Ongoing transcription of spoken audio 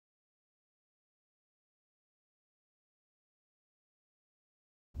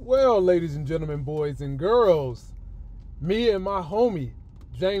Well, ladies and gentlemen, boys and girls, me and my homie,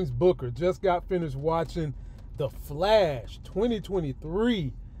 James Booker, just got finished watching The Flash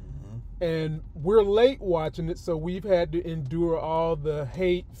 2023. And we're late watching it, so we've had to endure all the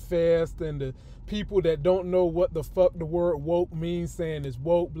hate fest and the people that don't know what the fuck the word woke means, saying it's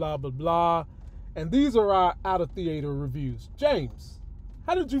woke, blah, blah, blah. And these are our out-of-theater reviews. James,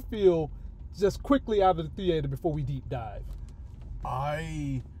 how did you feel just quickly out of the theater before we deep dive?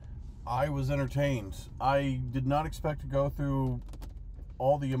 I was entertained. I did not expect to go through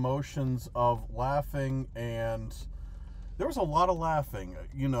all the emotions of laughing, and there was a lot of laughing,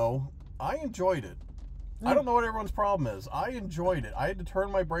 you know. I enjoyed it. I don't know what everyone's problem is. I enjoyed it. I had to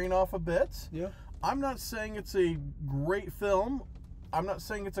turn my brain off a bit. Yeah. I'm not saying it's a great film. I'm not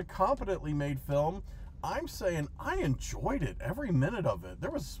saying it's a competently made film. I'm saying I enjoyed it, every minute of it. There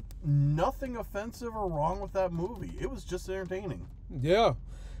was nothing offensive or wrong with that movie. It was just entertaining. Yeah.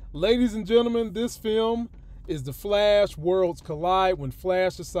 Ladies and gentlemen, this film is The Flash Worlds Collide, when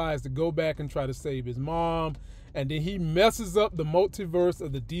Flash decides to go back and try to save his mom, and then he messes up the multiverse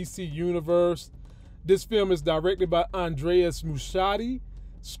of the DC universe. This film is directed by Andreas Muschietti,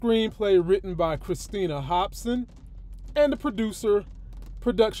 screenplay written by Christina Hobson, and the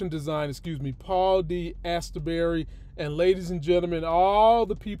production design, Paul D. Asterberry. And ladies and gentlemen, all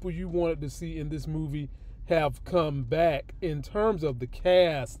the people you wanted to see in this movie have come back in terms of the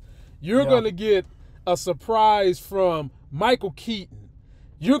cast. You're going to get a surprise from Michael Keaton.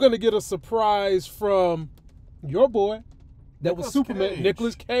 You're going to get a surprise from your boy that was Superman,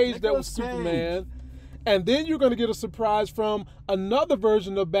 Nicolas Cage, that was Superman. And then you're going to get a surprise from another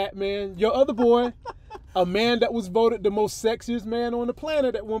version of Batman, your other boy, a man that was voted the most sexiest man on the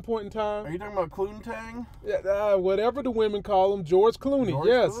planet at one point in time. Are you talking about Clooney? Yeah, whatever the women call him, George Clooney.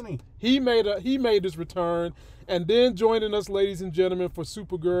 Clooney. He made his return. And then joining us, ladies and gentlemen, for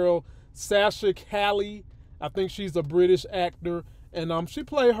Supergirl, Sasha Calle. I think she's a British actor, and she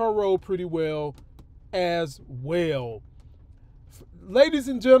played her role pretty well as well. Ladies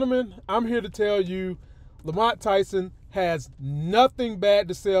and gentlemen, I'm here to tell you, Lamont Tyson has nothing bad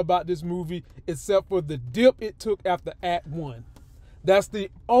to say about this movie except for the dip it took after Act 1. That's the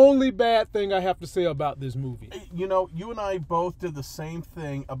only bad thing I have to say about this movie. You know, you and I both did the same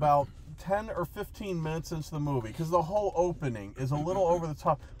thing about 10 or 15 minutes into the movie, because the whole opening is a little over the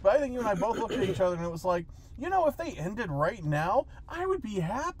top. But I think you and I both looked at each other and it was like, you know, if they ended right now, I would be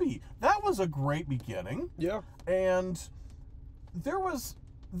happy. That was a great beginning. Yeah. And there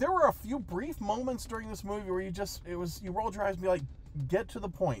were a few brief moments during this movie where you rolled your eyes and be like, get to the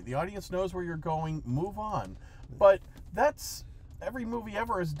point. The audience knows where you're going, move on. But that's, every movie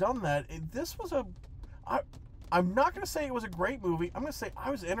ever has done that. I'm not going to say it was a great movie. I'm going to say I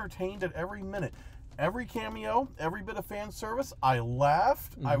was entertained at every minute. Every cameo, every bit of fan service, I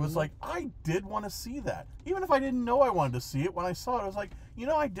laughed. I was like, I did want to see that. Even if I didn't know I wanted to see it, when I saw it, I was like, you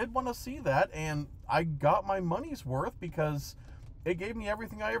know, I did want to see that, and I got my money's worth because it gave me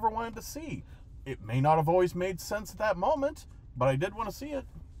everything I ever wanted to see. It may not have always made sense at that moment, but I did want to see it.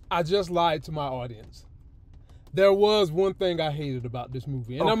 I just lied to my audience. There was one thing I hated about this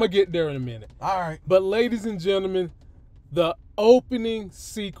movie, and I'm going to get there in a minute. All right. But ladies and gentlemen, the opening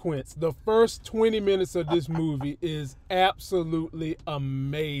sequence, the first 20 minutes of this movie is absolutely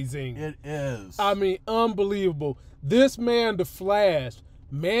amazing. It is. I mean, unbelievable. This man, the Flash,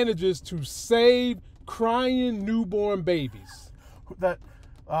 manages to save crying newborn babies. That,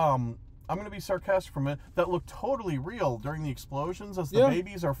 I'm going to be sarcastic for a minute, that looked totally real during the explosions as the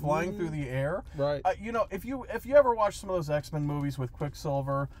babies are flying through the air. Right. You know, if you ever watch some of those X-Men movies with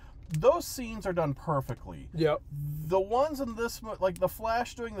Quicksilver, those scenes are done perfectly. Yep. The ones in this, like the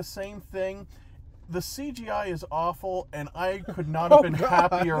Flash doing the same thing, the CGI is awful, and I could not have been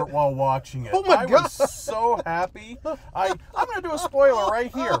happier while watching it. Oh my God. I was so happy. I'm going to do a spoiler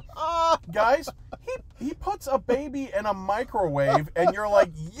right here. Guys, he puts a baby in a microwave, and you're like,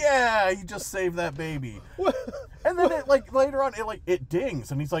 yeah, he just saved that baby. And then later on, it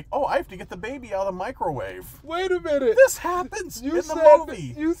dings, and he's like, oh, I have to get the baby out of the microwave. Wait a minute. This happens in the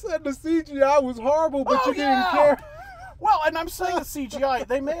movie. You said the CGI was horrible, but you didn't care. Well, and I'm saying the CGI,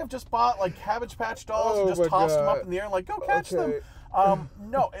 they may have just bought like Cabbage Patch dolls and just tossed them up in the air and like, go catch them.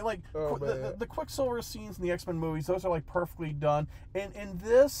 No, the Quicksilver scenes in the X-Men movies, those are like perfectly done. And in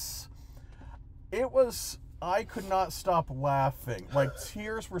this, I could not stop laughing. Like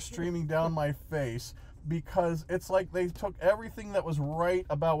tears were streaming down my face, because it's like they took everything that was right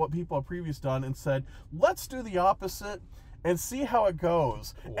about what people have previously done and said, let's do the opposite. and see how it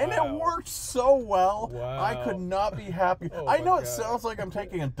goes. Wow. And it worked so well. Wow. I could not be happy. Oh I know my it God. sounds like I'm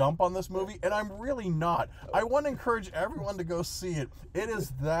taking a dump on this movie, and I'm really not. I want to encourage everyone to go see it. It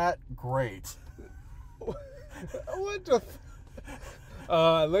is that great. What the?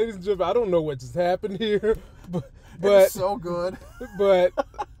 Ladies and gentlemen, I don't know what just happened here, but It's so good. But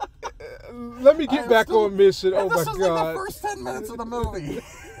let me get back on mission. Oh And my this was God! like the first 10 minutes of the movie.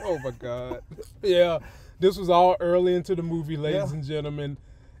 Oh my God! Yeah, this was all early into the movie, ladies Yeah. and gentlemen.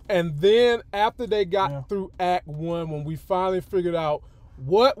 And then after they got Yeah. through Act 1, when we finally figured out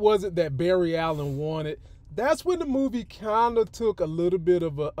what was it that Barry Allen wanted, that's when the movie kind of took a little bit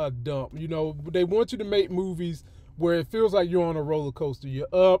of a dump. You know, they want you to make movies where it feels like you're on a roller coaster. You're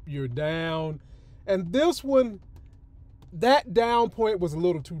up, you're down. And this one, that down point was a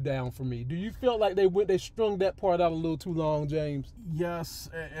little too down for me. Do you feel like they strung that part out a little too long, James? Yes,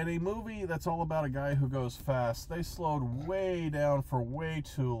 in a movie that's all about a guy who goes fast, they slowed way down for way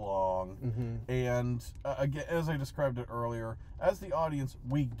too long. Mm-hmm. And again, as I described it earlier, as the audience,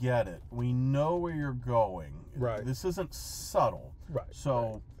 we get it. We know where you're going. Right. This isn't subtle. Right.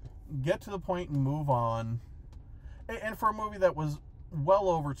 So get to the point and move on. And for a movie that was well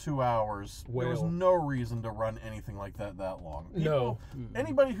over 2 hours, there was no reason to run anything like that long. No.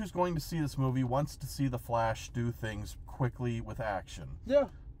 Anybody who's going to see this movie wants to see the Flash do things quickly with action. Yeah.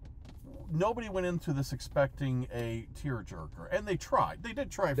 Nobody went into this expecting a tearjerker, and they tried. They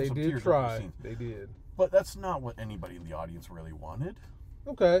did try for They some did tearjerker try. scenes. They did. But that's not what anybody in the audience really wanted.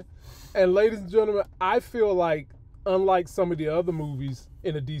 Okay. And ladies and gentlemen, I feel like, unlike some of the other movies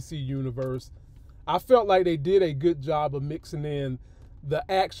in the DC universe, I felt like they did a good job of mixing in the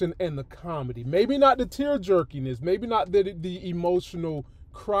action and the comedy. Maybe not the tear jerkiness, maybe not the emotional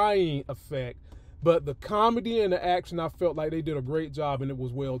crying effect, but the comedy and the action, I felt like they did a great job and it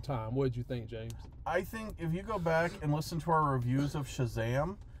was well timed. What did you think, James? I think if you go back and listen to our reviews of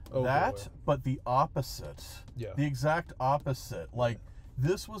Shazam, Oh, that, boy. but the opposite. Yeah. The exact opposite. Like,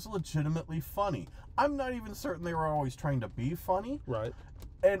 this was legitimately funny. I'm not even certain they were always trying to be funny. Right.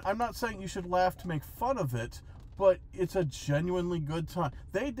 And I'm not saying you should laugh to make fun of it, but it's a genuinely good time.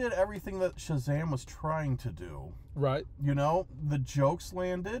 They did everything that Shazam was trying to do. Right. You know, the jokes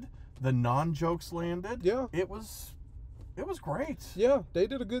landed, the non-jokes landed. Yeah. It was great. Yeah, they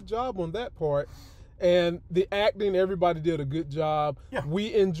did a good job on that part. And the acting, everybody did a good job. Yeah.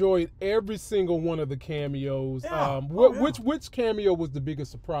 We enjoyed every single one of the cameos. Yeah. Which cameo was the biggest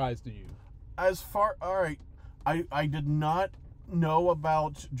surprise to you? All right, I did not know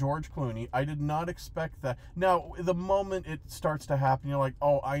about George Clooney. I did not expect that. Now, the moment it starts to happen, you're like,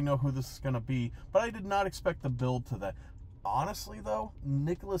 oh, I know who this is going to be. But I did not expect the build to that. Honestly, though,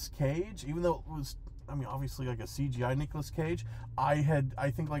 Nicolas Cage, even though it was, obviously like a CGI Nicolas Cage, I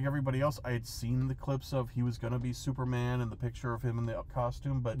think like everybody else, I had seen the clips of he was going to be Superman and the picture of him in the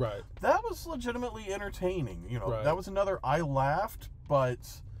costume, but Right. that was legitimately entertaining. You know, Right. that was another, I laughed, but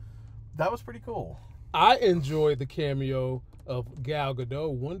that was pretty cool. I enjoyed the cameo of Gal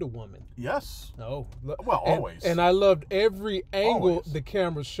Gadot, Wonder Woman. Yes. Oh, Well, always. And I loved every angle Always. the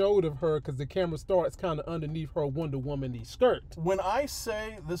camera showed of her, because the camera starts kind of underneath her Wonder Woman-y skirt. When I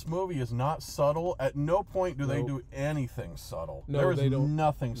say this movie is not subtle, at no point do they Nope. do anything subtle. No, there is they don't.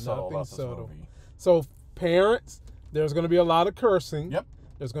 nothing subtle Nothing about this subtle. movie. So, parents, there's going to be a lot of cursing. Yep.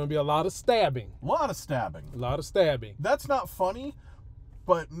 There's going to be a lot of stabbing. A lot of stabbing. A lot of stabbing. That's not funny,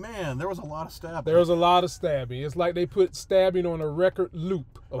 but man, there was a lot of stabbing. There's a lot of stabbing. It's like they put stabbing on a record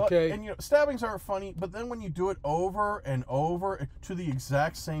loop, okay? And stabbings aren't funny, but then when you do it over and over to the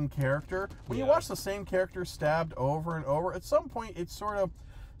exact same character, when you Yeah. watch the same character stabbed over and over, at some point it sort of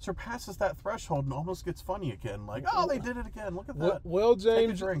surpasses that threshold and almost gets funny again. Like, oh, they did it again. Look at that. Well,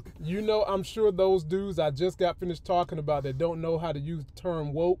 James, Take a drink. you know, I'm sure those dudes I just got finished talking about that don't know how to use the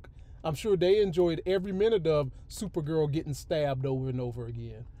term woke, I'm sure they enjoyed every minute of Supergirl getting stabbed over and over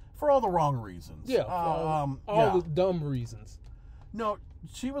again. For all the wrong reasons. Yeah, all the dumb reasons. No,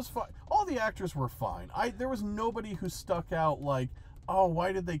 she was fine. All the actors were fine. There was nobody who stuck out like, oh,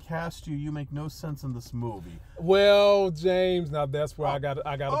 why did they cast you? You make no sense in this movie. Well, James, now that's where I gotta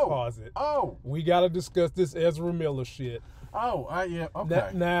pause it. Oh, We gotta discuss this Ezra Miller shit. yeah,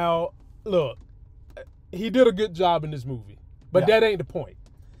 okay. Now, look, he did a good job in this movie, but Yeah. that ain't the point.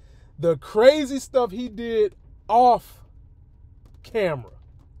 The crazy stuff he did off camera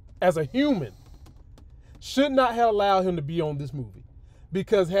as a human should not have allowed him to be on this movie.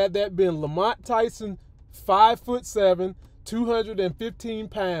 Because had that been Lamont Tyson, 5'7", 215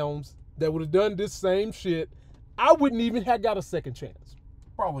 pounds, that would have done this same shit, I wouldn't even have got a second chance.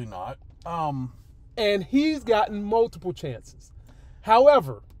 Probably not. And he's gotten multiple chances.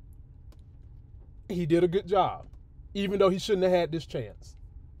 However, he did a good job. even though he shouldn't have had this chance.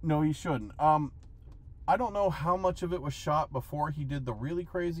 No, he shouldn't. I don't know how much of it was shot before he did the really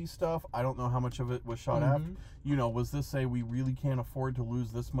crazy stuff. I don't know how much of it was shot after. You know, was this a we really can't afford to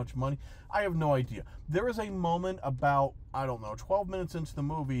lose this much money? I have no idea. There is a moment about, I don't know, 12 minutes into the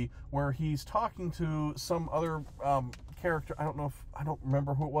movie where he's talking to some other character. I don't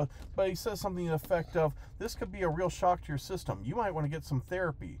remember who it was, but he says something to the effect of, this could be a real shock to your system. You might want to get some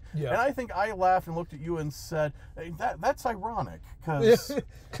therapy. Yeah. And I think I laughed and looked at you and said, hey, that's ironic.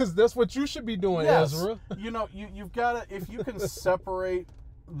 Because that's what you should be doing, yes, Ezra. You know, you've got to, if you can separate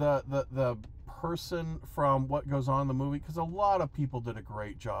the person from what goes on in the movie, because a lot of people did a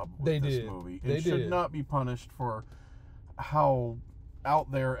great job with this movie. It should not be punished for how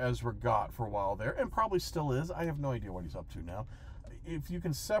out there Ezra got for a while there, and probably still is. I have no idea what he's up to now. If you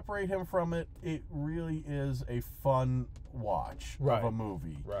can separate him from it, it really is a fun watch of a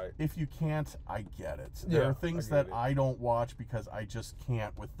movie. Right. If you can't, I get it. There are things that I don't watch because I just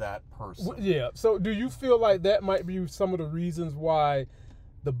can't with that person. Yeah. So do you feel like that might be some of the reasons why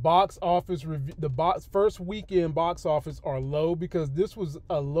the box office first weekend box office are low? Because this was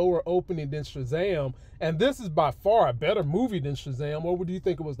a lower opening than Shazam, and this is by far a better movie than Shazam. Or do you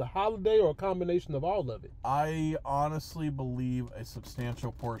think it was the holiday or a combination of all of it? I honestly believe a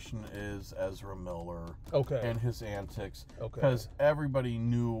substantial portion is Ezra Miller and his antics. Because everybody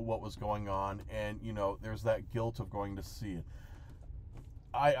knew what was going on, and you know, there's that guilt of going to see it.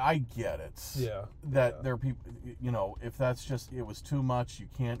 I get it. Yeah. That there are people, you know, if that's just, it was too much, you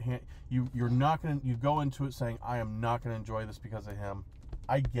can't, you're not going to, you go into it saying, I am not going to enjoy this because of him.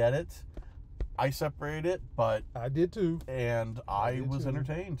 I get it. I separated it, but. I did too. And I was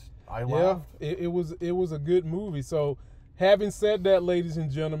entertained. I laughed. Yeah, it was a good movie. So, having said that, ladies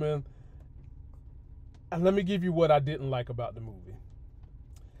and gentlemen, and let me give you what I didn't like about the movie.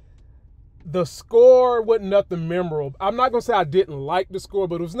 The score wasn't nothing memorable. I'm not going to say I didn't like the score,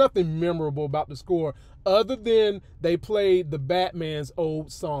 but it was nothing memorable about the score other than they played the Batman's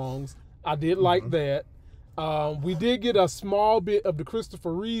old songs. I did like that. We did get a small bit of the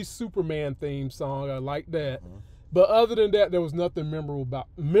Christopher Reeve Superman theme song. I like that. But other than that, there was nothing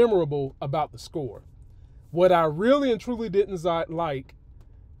memorable about the score. What I really and truly didn't like,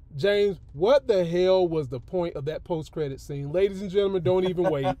 James, what the hell was the point of that post-credit scene? Ladies and gentlemen, don't even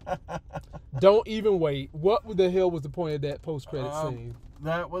wait. Don't even wait. What the hell was the point of that post-credit scene?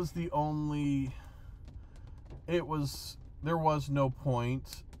 That was the only... there was no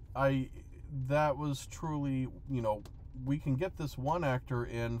point. That was truly, you know, we can get this one actor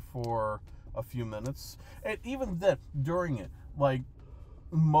in for a few minutes. And even then, during it, like,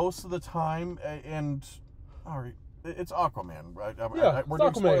 most of the time, and... all right. It's Aquaman, right? We're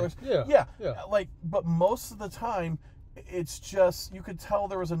doing spoilers. Yeah. Like, but most of the time, it's just, you could tell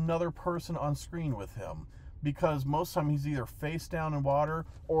there was another person on screen with him, because most of the time he's either face down in water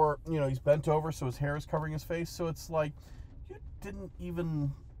or, you know, he's bent over so his hair is covering his face. So it's like, you didn't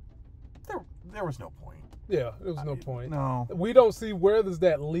even, there was no point. Yeah, there was no point. No. We don't see where does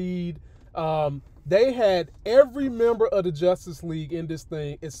that lead. They had every member of the Justice League in this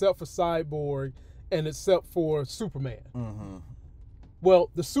thing except for Cyborg and except for Superman.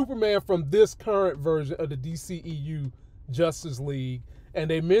 Well, the Superman from this current version of the DCEU Justice League, and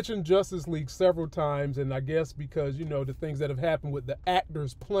they mentioned Justice League several times, and I guess because, you know, the things that have happened with the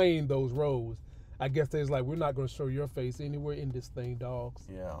actors playing those roles, I guess they was like, we're not going to show your face anywhere in this thing, dogs.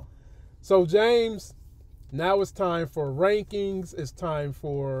 Yeah. So, James, now it's time for rankings. It's time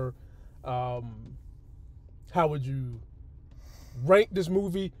for, how would you rank this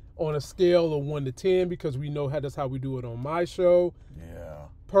movie on a scale of 1 to 10, because we know that's how we do it on my show. Yeah.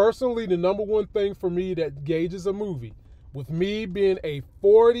 Personally, the number one thing for me that gauges a movie, with me being a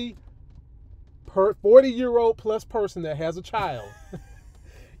 40-year-old plus person that has a child,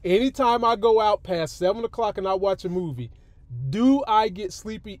 anytime I go out past 7 o'clock and I watch a movie, do I get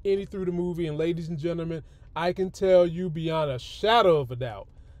sleepy any through the movie? And ladies and gentlemen, I can tell you beyond a shadow of a doubt,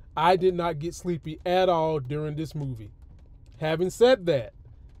 I did not get sleepy at all during this movie. Having said that,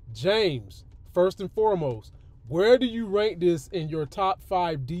 James, first and foremost, where do you rank this in your top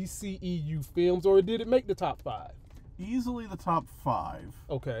 5 DCEU films, or did it make the top 5? Easily the top 5.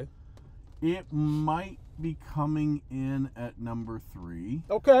 Okay. It might be coming in at number 3.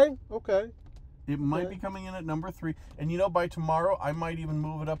 Okay. It might be coming in at number 3. And you know, by tomorrow, I might even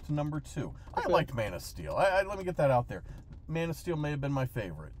move it up to number 2. I liked Man of Steel. Let me get that out there. Man of Steel may have been my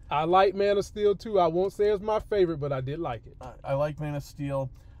favorite. I like Man of Steel too. I won't say it's my favorite, but I did like it. I like Man of Steel.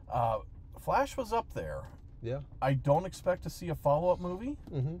 Flash was up there. Yeah. I don't expect to see a follow-up movie,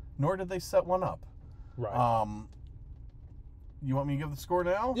 nor did they set one up. Right. You want me to give the score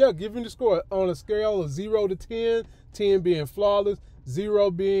now? Yeah, give me the score on a scale of 0 to 10, 10 being flawless,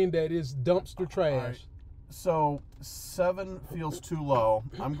 0 being that it's dumpster trash. Right. So 7 feels too low.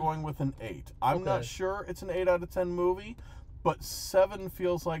 I'm going with an 8. I'm not sure it's an 8 out of 10 movie, but 7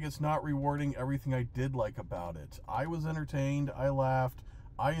 feels like it's not rewarding everything I did like about it. I was entertained. I laughed.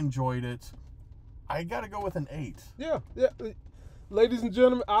 I enjoyed it. I got to go with an 8. Yeah. Ladies and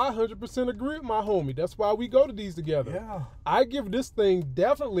gentlemen, I 100% agree with my homie. That's why we go to these together. Yeah. I give this thing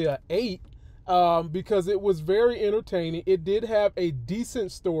definitely an 8 because it was very entertaining. It did have a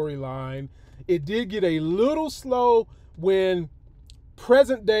decent storyline. It did get a little slow when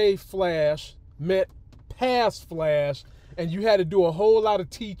present-day Flash met past Flash, and you had to do a whole lot of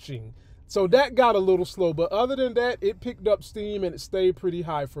teaching. So that got a little slow. But other than that, it picked up steam, and it stayed pretty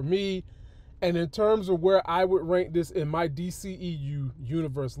high for me. And in terms of where I would rank this in my DCEU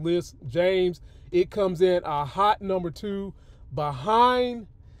universe list, James, it comes in a hot number 2 behind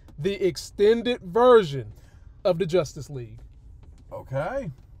the extended version of the Justice League.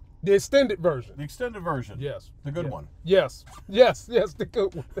 Okay. The extended version. The extended version. Yes. The good one. Yes, the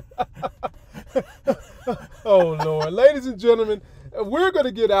good one. Oh, Lord. Ladies and gentlemen, we're going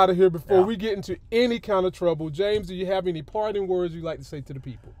to get out of here before we get into any kind of trouble. James, do you have any parting words you'd like to say to the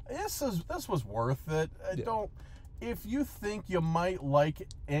people? This was worth it. If you think you might like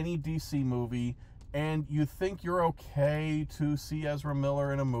any DC movie and you think you're okay to see Ezra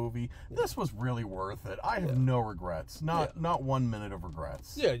Miller in a movie, this was really worth it. I have no regrets. Not 1 minute of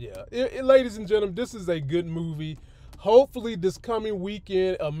regrets. Ladies and gentlemen, this is a good movie. Hopefully this coming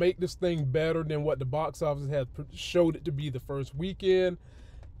weekend will make this thing better than what the box office has showed it to be the first weekend.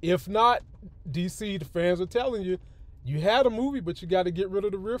 If not, DC, the fans are telling you, you had a movie, but you got to get rid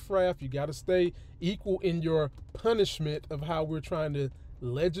of the riffraff. You got to stay equal in your punishment of how we're trying to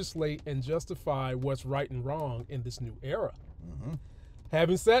legislate and justify what's right and wrong in this new era.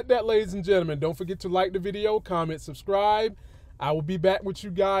 Having said that, ladies and gentlemen, don't forget to like the video, comment, subscribe. I will be back with you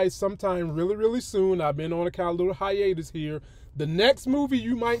guys sometime really, really soon. I've been on a kind of little hiatus here. The next movie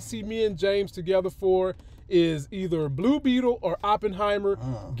you might see me and James together for is either Blue Beetle or Oppenheimer.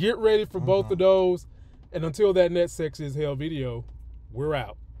 Get ready for both of those. And until that next Sex is Hell video, we're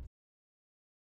out.